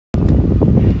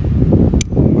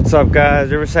What's up,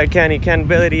 guys? Riverside County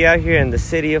Accountability out here in the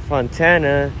city of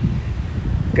Fontana.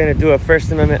 Gonna do a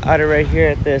First Amendment audit right here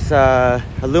at this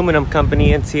aluminum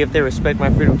company and see if they respect my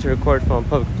freedom to record from a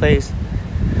public place.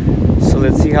 So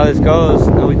let's see how this goes.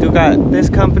 Now, we do got this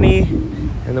company,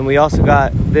 and then we also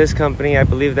got this company. I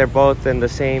believe they're both in the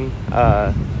same,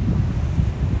 the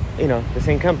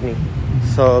same company.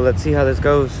 So let's see how this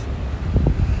goes.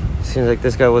 Seems like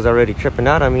this guy was already tripping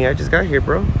out on me. I just got here,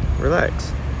 bro.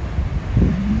 Relax.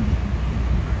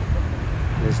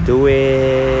 Let's do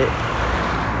it.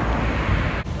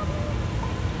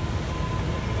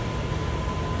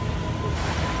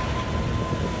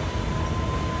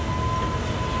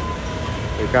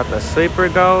 We got the sweeper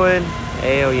going.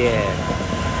 Hell yeah.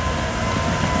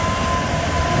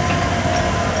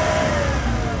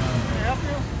 Can I help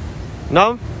you?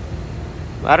 No,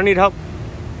 I don't need help.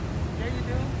 Yeah, you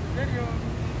do. Video.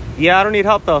 Yeah, I don't need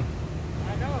help though.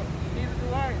 I know. Neither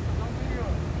do I, so don't video.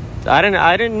 I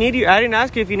didn't need you. I didn't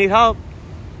ask you if you need help.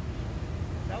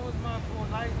 That was my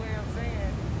polite way of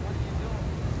saying, what are you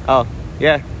doing? Oh,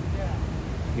 yeah. Yeah.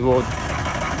 You will.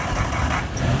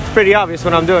 It's pretty obvious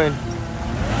what I'm doing.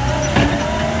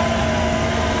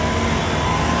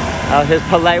 His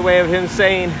polite way of him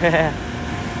saying.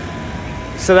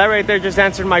 So that right there just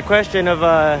answered my question of,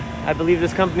 I believe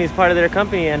this company is part of their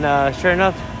company, and sure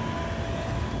enough,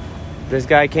 this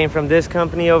guy came from this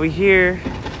company over here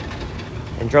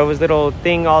and drove his little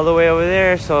thing all the way over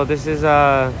there. So this is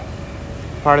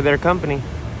part of their company.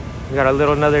 We got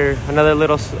another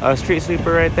little street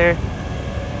sweeper right there.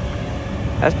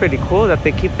 That's pretty cool that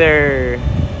they keep their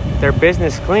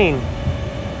business clean.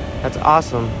 That's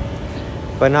awesome.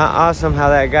 But not awesome how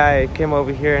that guy came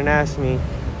over here and asked me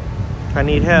if I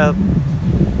need help.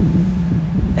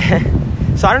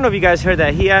 So I don't know if you guys heard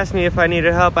that. He asked me if I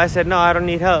needed help. I said, no, I don't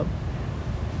need help.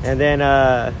 And then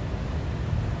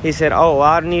he said, oh, well,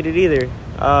 I don't need it either.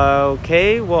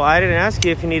 Okay, well, I didn't ask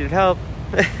you if you needed help.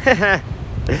 I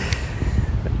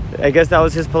guess that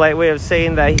was his polite way of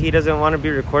saying that he doesn't want to be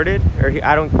recorded, or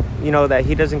that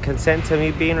he doesn't consent to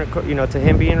me being to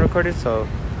him being recorded. So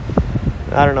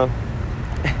I don't know.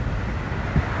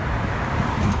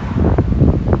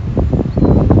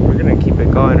 We're gonna keep it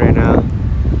going right now.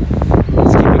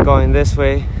 Let's keep it going this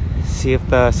way. See if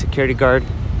the security guard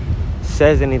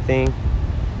says anything,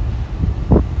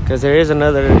 because there is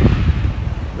another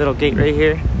little gate right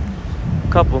here.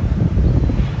 Couple.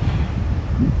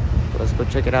 Let's go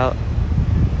check it out.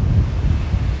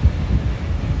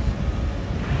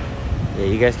 Yeah,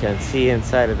 you guys can't see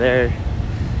inside of there.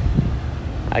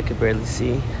 I could barely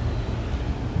see.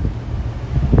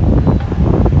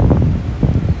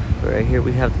 But right here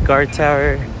we have the guard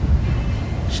tower.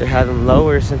 Should have them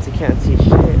lower since you can't see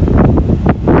shit.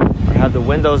 Or have the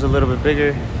windows a little bit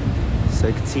bigger so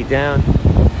you can see down.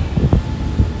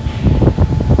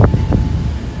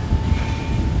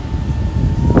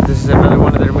 This is another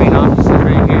one of their main offices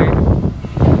right here.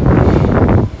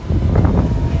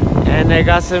 And they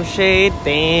got some shade.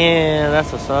 Damn,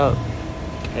 that's what's up.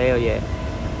 Hell yeah.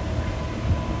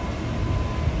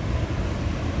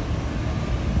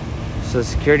 So the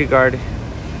security guard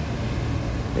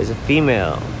is a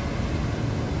female.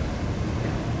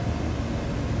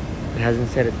 It hasn't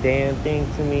said a damn thing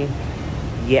to me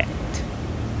yet.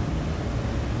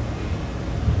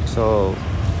 So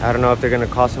I don't know if they're gonna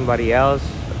call somebody else,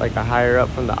 like a higher up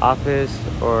from the office,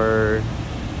 or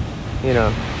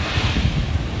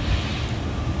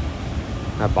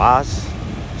a boss,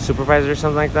 supervisor, or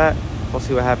something like that. We'll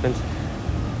see what happens.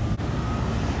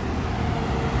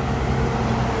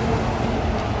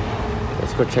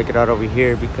 Let's go check it out over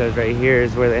here, because right here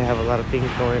is where they have a lot of things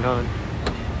going on.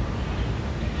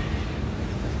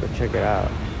 Let's go check it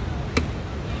out.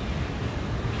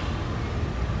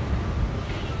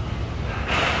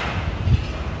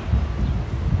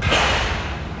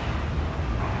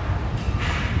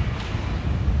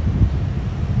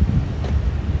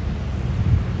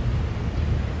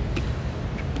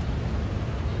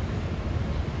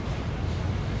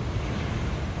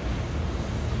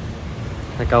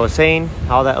 Like I was saying,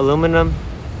 all that aluminum,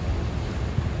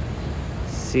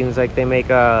 seems like they make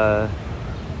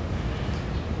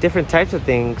different types of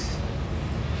things.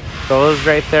 Those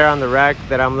right there on the rack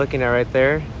that I'm looking at right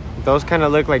there, those kind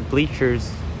of look like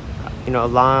bleachers,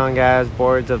 long ass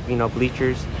boards of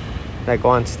bleachers that go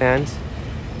on stands.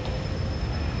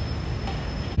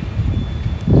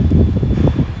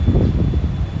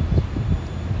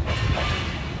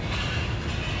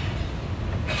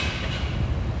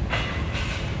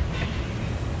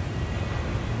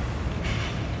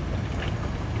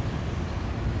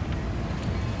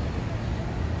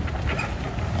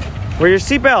 Wear your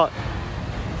seatbelt.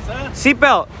 Sir?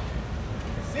 Seatbelt.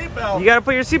 seatbelt. You gotta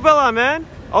put your seatbelt on, man.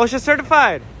 OSHA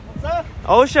certified. What's that?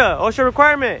 OSHA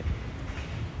requirement.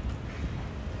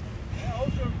 Yeah,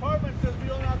 OSHA requirement says we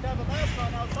don't have to have a mask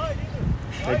on outside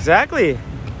either. Right? Exactly.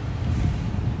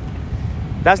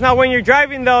 That's not when you're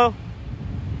driving, though.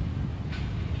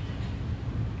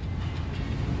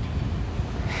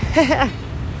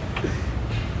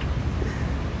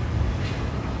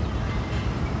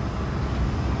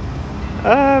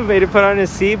 Made him put on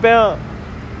his seatbelt.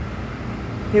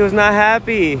 He was not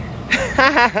happy.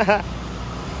 Let's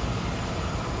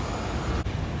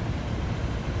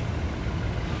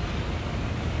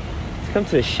come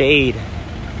to the shade,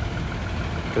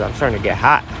 because I'm starting to get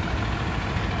hot.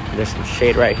 There's some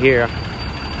shade right here.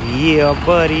 Yeah,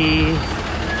 buddy.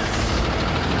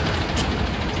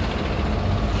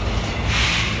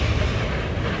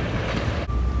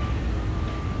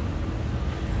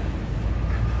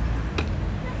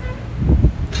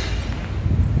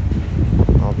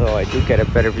 Although I do get a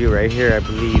better view right here, I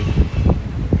believe.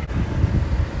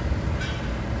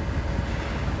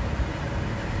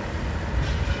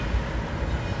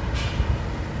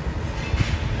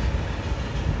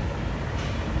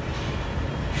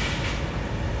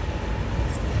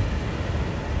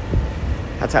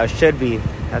 That's how it should be.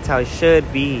 That's how it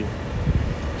should be.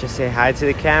 Just say hi to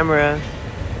the camera,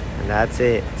 and that's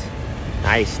it.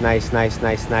 Nice, nice, nice,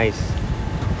 nice, nice.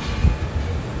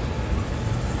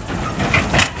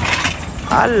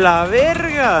 A la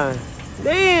verga!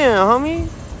 Damn, homie.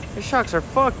 The shocks are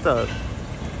fucked up.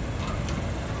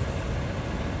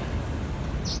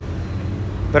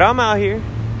 But I'm out here,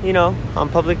 you know, on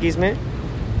public easement.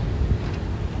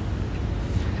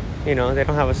 You know, they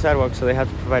don't have a sidewalk, so they have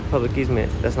to provide public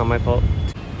easement. That's not my fault.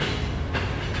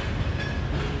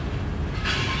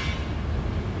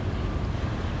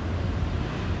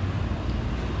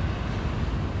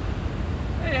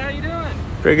 Hey, how you doing?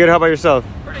 Pretty good. How about yourself?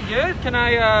 Pretty good. Can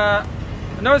I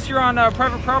notice you're on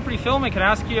private property filming. Can I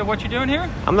ask you what you're doing here?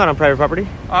 I'm not on private property.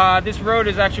 This road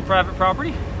is actually private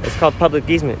property. It's called public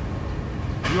easement.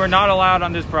 You are not allowed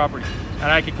on this property. And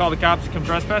I could call the cops to come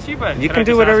trespass you, but You can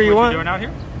do whatever you want. What you're doing out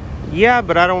here? Yeah,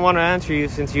 but I don't want to answer you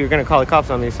since you're going to call the cops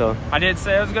on me, so. I did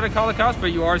say I was going to call the cops, but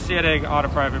you are sitting on a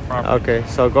private property. Okay,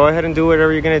 so go ahead and do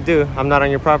whatever you're going to do. I'm not on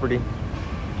your property.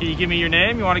 Can you give me your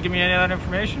name? You want to give me any other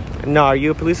information? No, are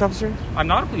you a police officer? I'm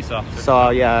not a police officer. So,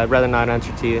 yeah, I'd rather not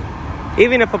answer to you.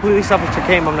 Even if a police officer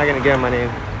came, I'm not going to give him my name.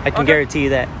 I can guarantee you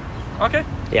that. Okay.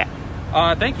 Yeah.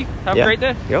 Thank you. Have a great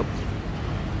day. Yep.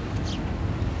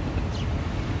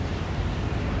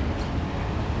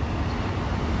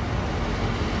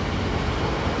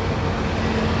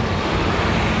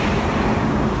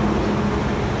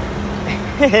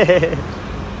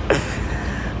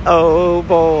 Oh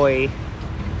boy,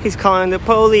 he's calling the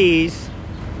police.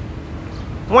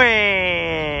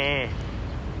 Wah!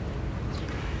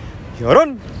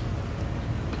 Llorón.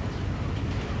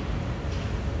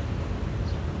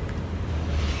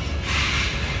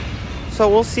 So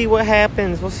we'll see what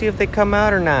happens. We'll see if they come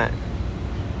out or not.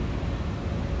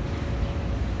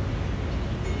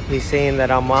 He's saying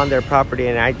that I'm on their property,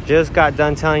 and I just got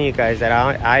done telling you guys that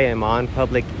I am on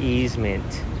public easement.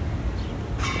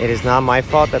 It is not my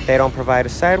fault that they don't provide a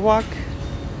sidewalk.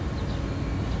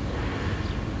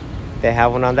 They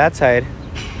have one on that side,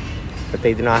 but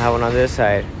they do not have one on this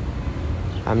side.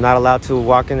 I'm not allowed to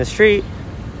walk in the street.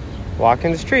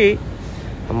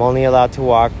 I'm only allowed to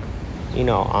walk, you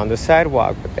know, on the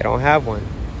sidewalk, but they don't have one.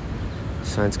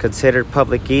 So it's considered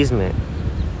public easement.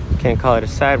 Can't call it a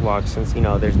sidewalk since, you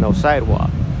know, there's no sidewalk.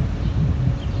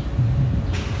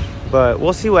 But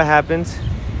we'll see what happens.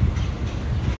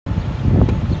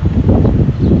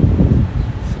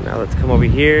 So now let's come over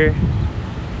here,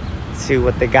 see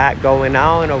what they got going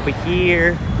on over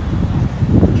here.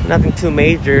 Nothing too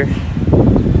major.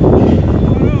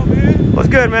 What's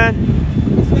good, man?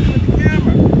 With the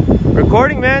camera.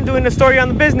 Recording, man. Doing a story on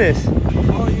the business.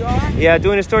 Oh, you are? Yeah,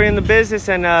 doing a story on the business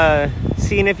and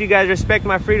seeing if you guys respect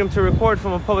my freedom to record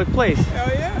from a public place. Hell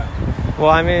yeah. Well,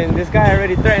 I mean, this guy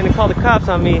already threatened to call the cops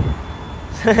on me.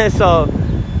 So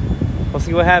we'll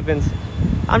see what happens.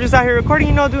 I'm just out here recording,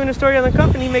 you know, doing a story on the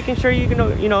company, making sure you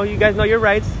guys know your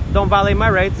rights, don't violate my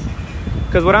rights.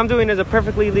 Because what I'm doing is a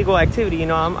perfectly legal activity. You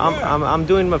know, I'm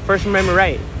doing my First Amendment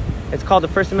right. It's called the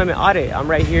First Amendment audit. I'm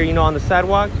right here, you know, on the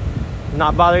sidewalk,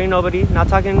 not bothering nobody, not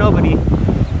talking to nobody,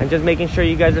 and just making sure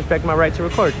you guys respect my right to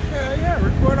record. Hell yeah,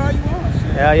 record all you want.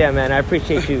 Shit. Hell yeah, man. I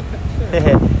appreciate you.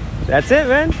 That's it,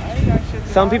 man. I ain't got shit to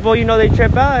Some hide. people, you know, they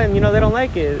trip out and, you know, they don't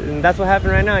like it. And that's what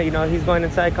happened right now. You know, he's going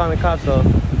inside calling the cops. So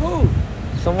Who?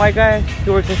 some white guy, he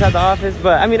works inside the office.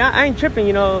 But, I mean, I ain't tripping,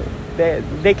 you know.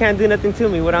 They can't do nothing to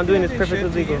me. What I'm doing is They perfectly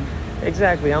shit to legal. you.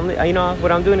 Exactly. You know,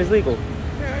 what I'm doing is legal.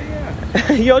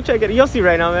 Yeah. You'll check it. You'll see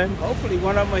right now, man. Hopefully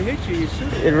one of them will hit you. You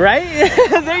shoot it. Right?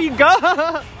 There you go. All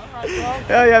right, bro.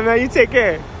 Hell yeah, man. You take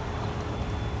care.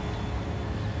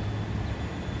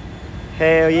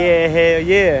 Hell yeah, hell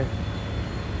yeah.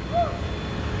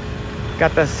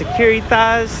 Got the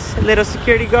Securitas, little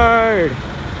security guard.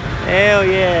 Hell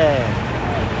yeah.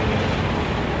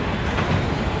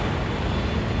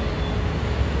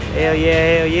 Hell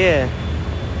yeah, hell yeah.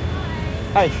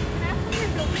 Hi.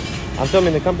 I'm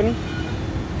filming the company.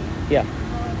 Yeah.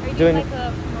 Are you Doing- doing like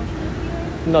a promotional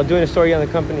video? No, doing a story on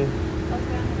the company.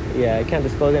 Okay. Yeah, I can't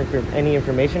disclose any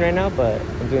information right now, but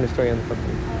I'm doing a story on the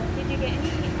company. Did you get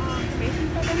any information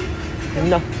from them?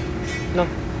 No, no.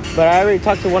 But I already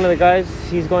talked to one of the guys.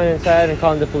 He's going inside and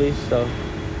calling the police, so.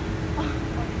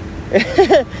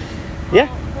 Yeah,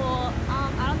 Well,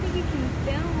 I don't think you can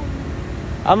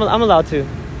film. I'm allowed to.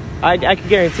 I can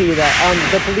guarantee you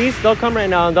that. The police, they'll come right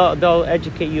now and they'll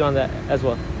educate you on that as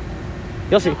well.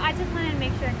 You'll see. No, I just wanted to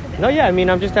make sure. No, yeah, I mean,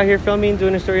 I'm just out here filming,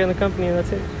 doing a story on the company, and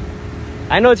that's it.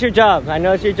 I know it's your job. I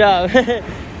know it's your job.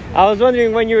 I was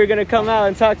wondering when you were gonna come out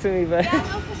and talk to me, but. Yeah,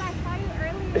 no, because I saw you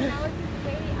earlier and I was just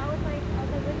waiting. I was like,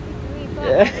 what's he doing? So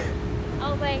Yeah.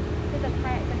 I was like, did the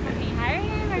company hire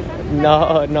him or something? No,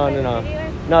 like that? no, To no, do no. a video or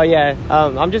something? No, yeah.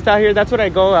 I'm just out here. That's what I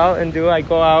go out and do. I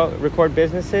go out, record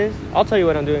businesses. I'll tell you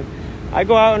what I'm doing. I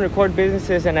go out and record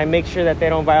businesses, and I make sure that they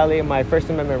don't violate my First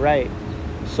Amendment right.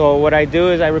 So what I do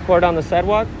is I record on the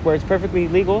sidewalk where it's perfectly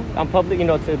legal. On public, you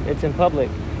know, it's in public.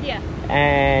 Yeah.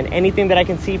 And anything that I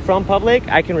can see from public,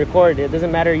 I can record. It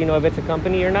doesn't matter, you know, if it's a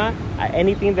company or not.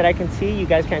 Anything that I can see, you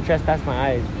guys can't trespass my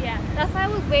eyes. Yeah. That's why I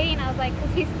was waiting. I was like,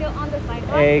 because he's still on the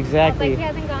sidewalk. Exactly. I was like, he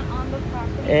hasn't gone on the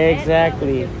property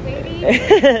Exactly. yet, so I was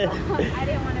just waiting. I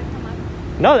didn't want to come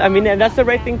up. No, I mean, and that's the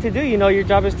right Yeah. thing to do. You know, your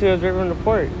job is to observe and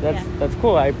report. That's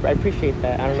cool. I appreciate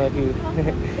that. I don't know if you. Thank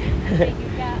you.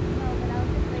 Yeah. No, but I was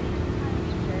just waiting. I just wanted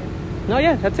to make sure. No,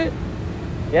 yeah, that's it.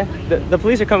 Yeah, the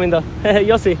police are coming though.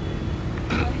 You'll see.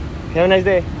 Have a nice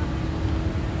day.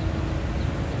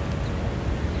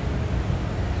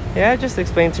 Yeah, I just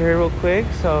explained to her real quick,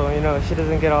 so you know she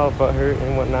doesn't get all butthurt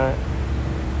and whatnot.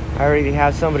 I already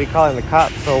have somebody calling the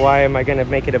cops, so why am I gonna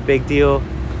make it a big deal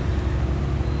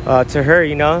to her?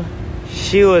 You know,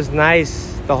 she was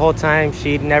nice the whole time.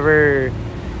 She never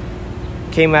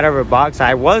came out of her box.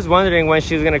 I was wondering when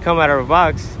she was gonna come out of her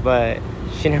box, but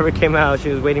she never came out. She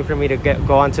was waiting for me to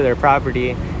go onto their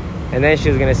property, and then she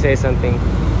was gonna say something.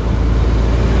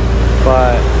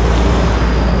 But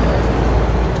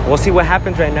we'll see what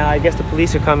happens right now. I guess the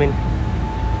police are coming.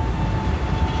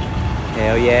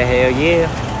 Hell yeah, hell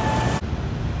yeah.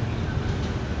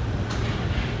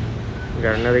 We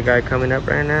got another guy coming up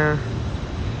right now.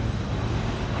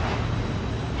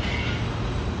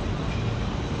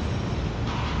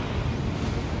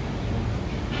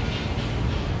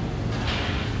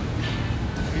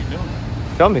 What are you doing?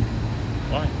 Filming.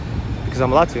 Why? Because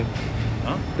I'm allowed to.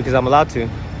 Huh? Because I'm allowed to.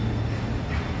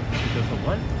 Because of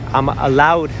what? I'm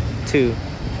allowed to.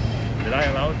 Did I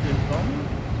allow it to film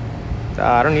you?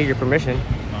 I don't need your permission.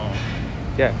 No.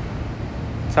 Yeah.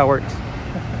 That's how it works.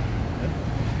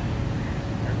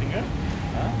 Everything good?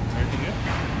 Huh? Everything good?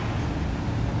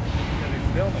 Said he's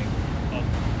filming. Oh.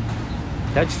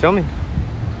 Yeah, just filming.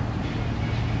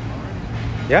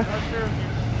 Yeah. Not sure if you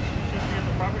should be in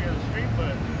the property or the street,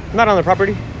 but Not on the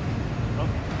property. okay.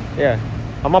 Yeah.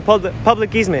 I'm on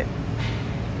public easement.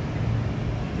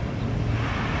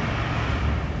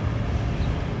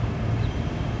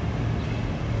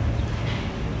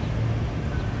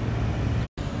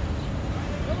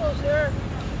 Hello, sir.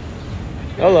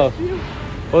 Hello.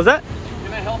 What was that?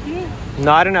 Can I help you?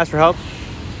 No, I didn't ask for help.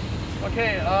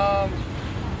 Okay,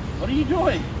 what are you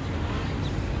doing?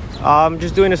 I'm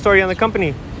just doing a story on the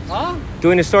company. Huh?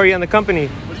 Doing a story on the company.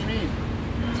 What do you mean?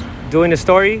 Doing a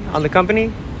story on the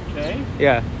company? Okay.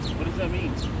 Yeah. What does that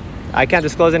mean? I can't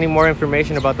disclose any more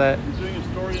information about that. You're doing a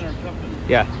story in our company.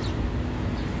 Yeah.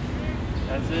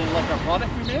 As in like our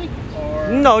product we make? Or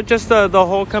No, just the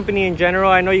whole company in general.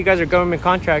 I know you guys are government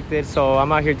contracted, so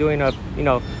I'm out here doing a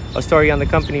story on the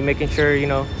company, making sure,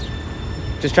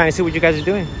 just trying to see what you guys are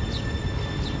doing.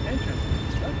 Interesting.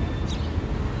 Okay.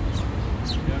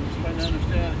 Yeah, I'm just trying to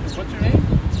understand. What's your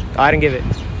name? I didn't give it.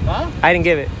 Huh? I didn't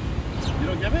give it. You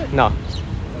don't give it? No. Okay.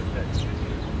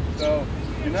 So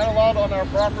you're not allowed on our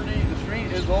property. The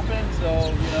street is open, so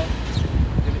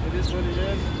it is what it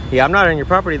is. Yeah, I'm not on your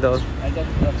property though.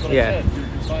 That's what Yeah. I said. You're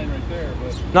fine right there,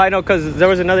 but No, I know, because there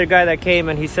was another guy that came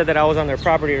and he said that I was on their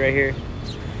property right here.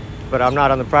 But I'm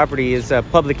not on the property. It's a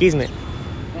public easement.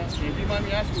 if you mind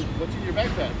me asking, what's in your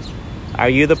backpack? Are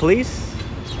you the police?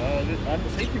 I'm the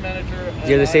safety manager.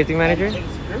 You're the safety manager? I'm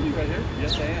security right here.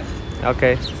 Yes, I am.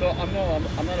 Okay. So I'm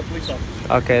not a police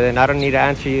officer. Okay, then I don't need to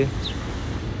answer you.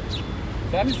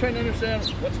 So I'm just trying to understand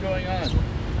what's going on.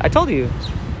 I told you.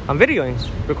 I'm videoing,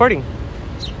 recording.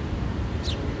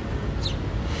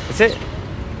 That's it.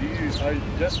 Are you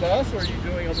just us, or are you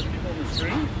doing other people in the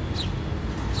street?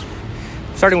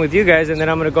 Starting with you guys, and then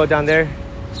I'm gonna go down there.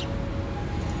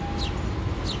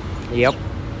 Yep.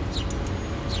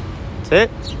 That's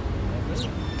it.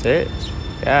 That's it.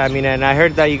 Yeah, I mean, and I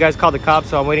heard that you guys called the cops,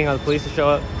 so I'm waiting on the police to show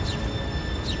up.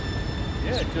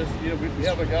 Yeah, it's just, you know, we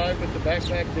have a guy with the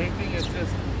backpack thinking. It's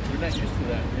just, we're not used to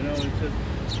that. You know, it's just,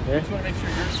 we just want to make sure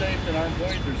you're safe and our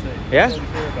employees are safe. Yeah. That's all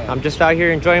we care about. I'm just out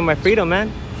here enjoying my freedom,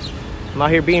 man. I'm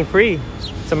out here being free.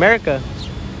 It's America.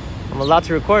 I'm allowed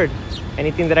to record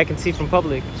anything that I can see from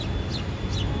public.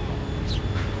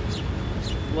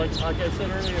 Like I said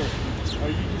earlier, are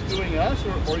you just doing us,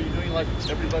 or are you doing like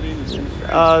everybody in the industry?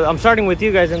 I'm starting with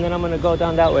you guys, and then I'm gonna go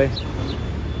down that way.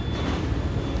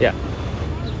 Yeah.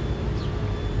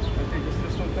 Okay,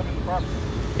 just don't come in the property.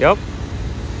 Yep.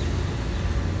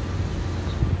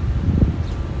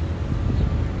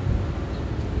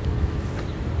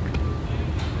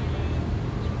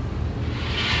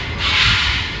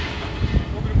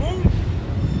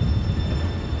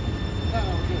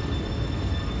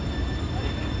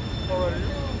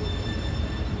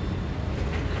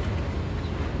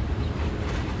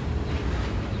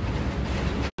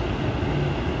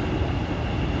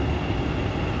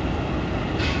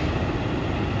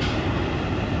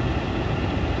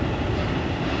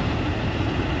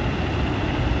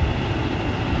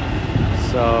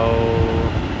 So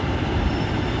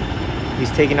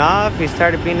he's taking off. He's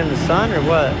tired of being in the sun, or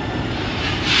what?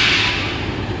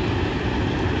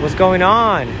 What's going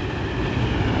on?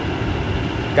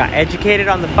 Got educated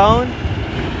on the phone?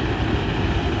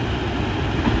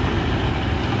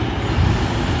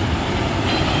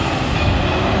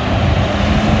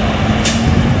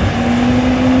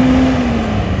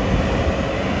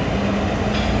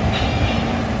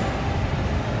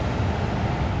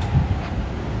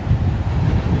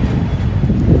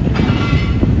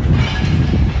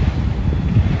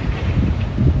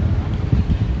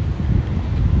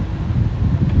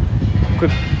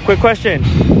 Quick question.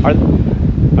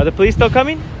 Are the police still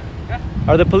coming?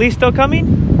 Are the police still coming?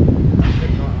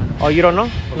 Oh, you don't know?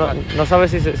 No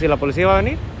sabes si la policía va a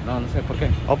venir? No, no sé por qué.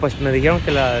 Oh, pues me dijeron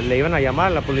que le iban a llamar a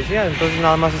la policía, entonces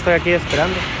nada más estoy aquí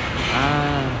esperando.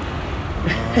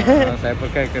 No sé por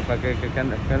qué, qué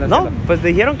anda No, haciendo. pues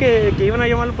dijeron que iban a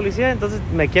llamar a la policía, entonces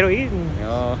me quiero ir.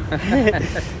 No.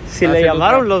 Si No, le haciendo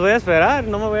llamaron, los voy a esperar,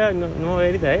 no me voy a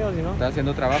ir de ellos, ¿no? ¿Estás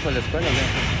haciendo trabajo en la escuela,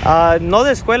 no? No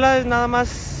de escuela, es nada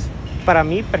más para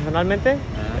mí personalmente.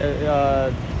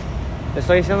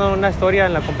 Estoy haciendo una historia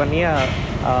en la compañía,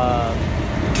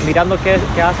 mirando qué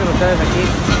hacen ustedes aquí.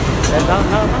 Es nada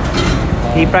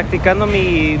más. Y practicando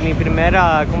mi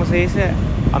primera, ¿cómo se dice?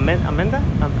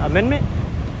 Amendment.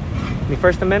 Mi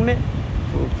First Amendment,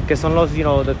 que son los,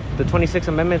 the 26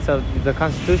 Amendments of the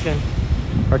Constitution,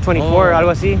 or 24,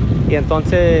 algo así. Y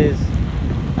entonces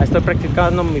estoy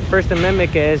practicando mi First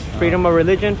Amendment, que es freedom of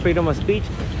religion, freedom of speech,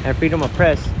 and freedom of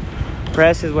press.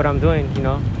 Press is what I'm doing,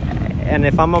 and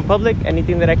if I'm on public,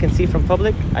 anything that I can see from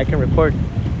public, I can record.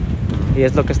 Y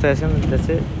es lo que estoy haciendo. That's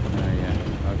it.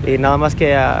 Okay. Y nada más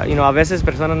que, a veces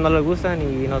personas no les gustan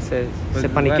y se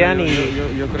paniquean. Bueno,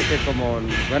 y yo creo que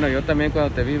bueno, yo también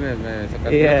cuando te vi me sacaste.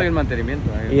 Yeah. Yo estoy en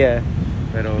mantenimiento. Yeah.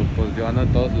 Pero pues yo ando en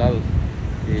todos lados.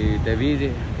 Y te vi,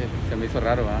 que se me hizo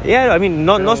raro, ¿verdad? Yeah, I mean,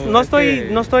 no Pero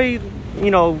estoy,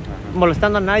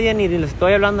 molestando a nadie ni les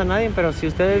estoy hablando a nadie, pero si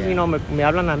ustedes, Yeah. me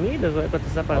hablan a mí, les voy a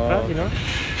contestar para atrás, Okay.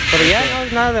 Pero ya no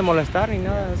es nada de molestar ni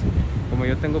nada de eso. Como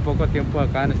yo tengo poco tiempo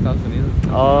acá en Estados Unidos.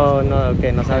 Oh, no,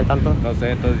 ok, no sabe tanto. No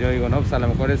sé, entonces yo digo, no, pues a lo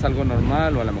mejor es algo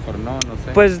normal o a lo mejor no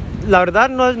sé. Pues la verdad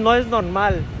no es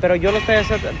normal, pero yo lo estoy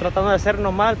tratando de hacer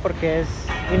normal porque es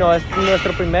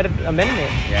nuestro primer amendment.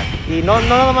 Yeah. Y no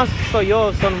nada más soy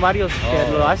yo, son varios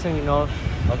que Oh. lo hacen,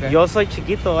 Okay. Yo soy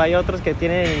chiquito, hay otros que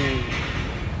tienen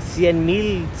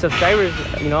 100,000 subscribers,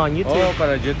 on YouTube. Oh,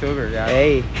 para YouTuber, ya.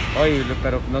 Hey, Oye,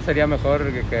 pero no sería mejor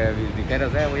que dijeras,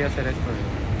 voy a hacer esto.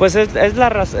 pues es la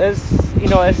razón,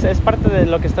 es parte de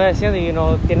lo que estoy haciendo y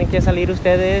tienen que salir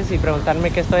ustedes y preguntarme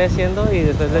qué estoy haciendo y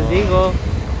después les digo.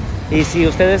 Y si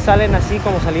ustedes salen así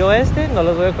como salió no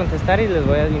les voy a contestar y les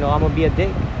voy a, I'm gonna be a dick.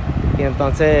 Y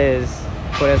entonces,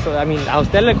 por eso, a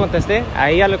usted le contesté,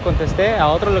 a ella le contesté, a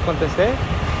otro le contesté,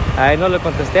 a él no le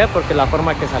contesté porque la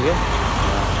forma que salió.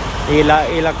 Y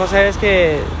la cosa es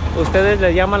que ustedes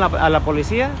le llaman a la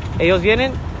policía, ellos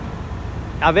vienen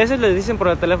a veces les dicen por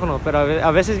el teléfono, pero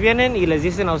a veces vienen y les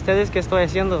dicen a ustedes qué estoy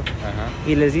haciendo. Ajá.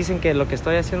 Y les dicen que lo que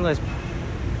estoy haciendo es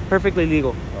perfectly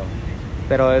legal. Oh.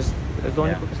 Pero es lo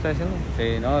único Ya. que estoy haciendo.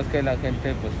 Sí, no, es que la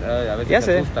gente pues a veces Ya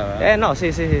se sé. asusta, ¿verdad? No, sí.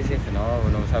 Dice,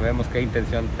 no sabemos qué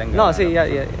intención tenga. No, la sí, ya.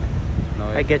 persona.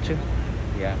 No, I get you.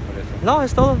 Ya, por eso. No,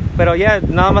 es todo. Pero ya,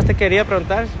 nada más te quería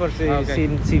preguntar por si, Ah, ok.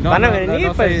 si No, van a no, venir,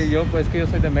 no pues... sé, yo, pues que yo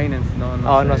soy de maintenance, no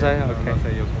Oh, sé. no sé, ok. No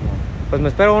sé yo cómo. Pues me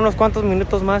espero unos cuantos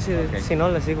minutos más y Ok. si no,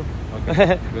 les sigo. Ok,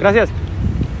 good. Gracias.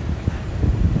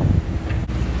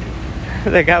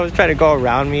 The guy was trying to go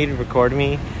around me to record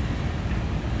me.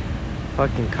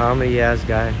 Fucking comedy ass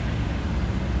guy.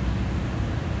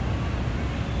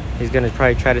 He's gonna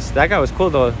probably try to... That guy was cool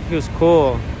though. He was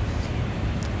cool.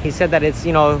 He said that it's,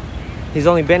 he's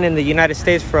only been in the United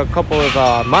States for a couple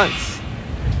of months.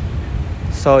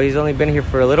 So he's only been here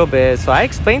for a little bit. So I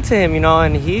explained to him,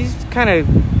 and he's kind of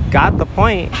got the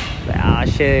point. Like,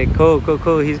 shit, cool.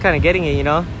 He's kind of getting it,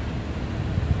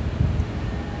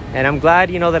 And I'm glad,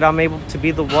 that I'm able to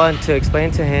be the one to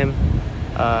explain to him.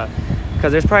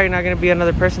 Because there's probably not going to be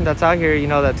another person that's out here,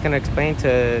 that's going to explain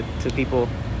to people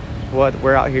what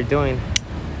we're out here doing.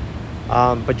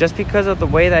 But just because of the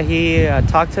way that he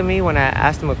talked to me when I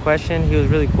asked him a question, he was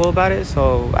really cool about it.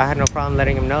 So I had no problem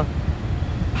letting him know.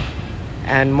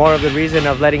 And more of the reason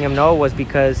of letting him know was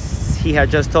because he had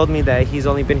just told me that he's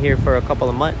only been here for a couple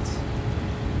of months.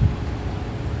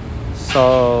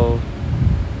 So,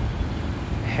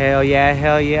 hell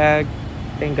yeah.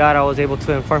 Thank God I was able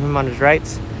to inform him on his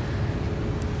rights.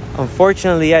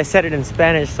 Unfortunately, I said it in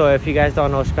Spanish, so if you guys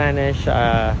don't know Spanish,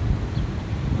 I'm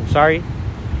sorry.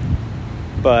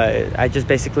 But I just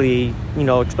basically,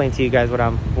 explained to you guys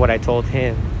what I told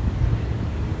him.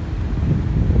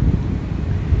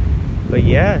 But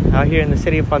yeah, out here in the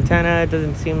city of Fontana, it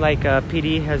doesn't seem like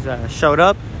PD has showed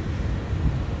up.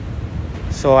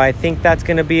 So I think that's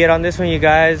going to be it on this one, you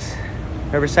guys.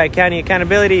 Riverside County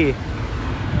Accountability.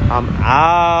 I'm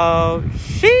out.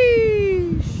 Sheesh.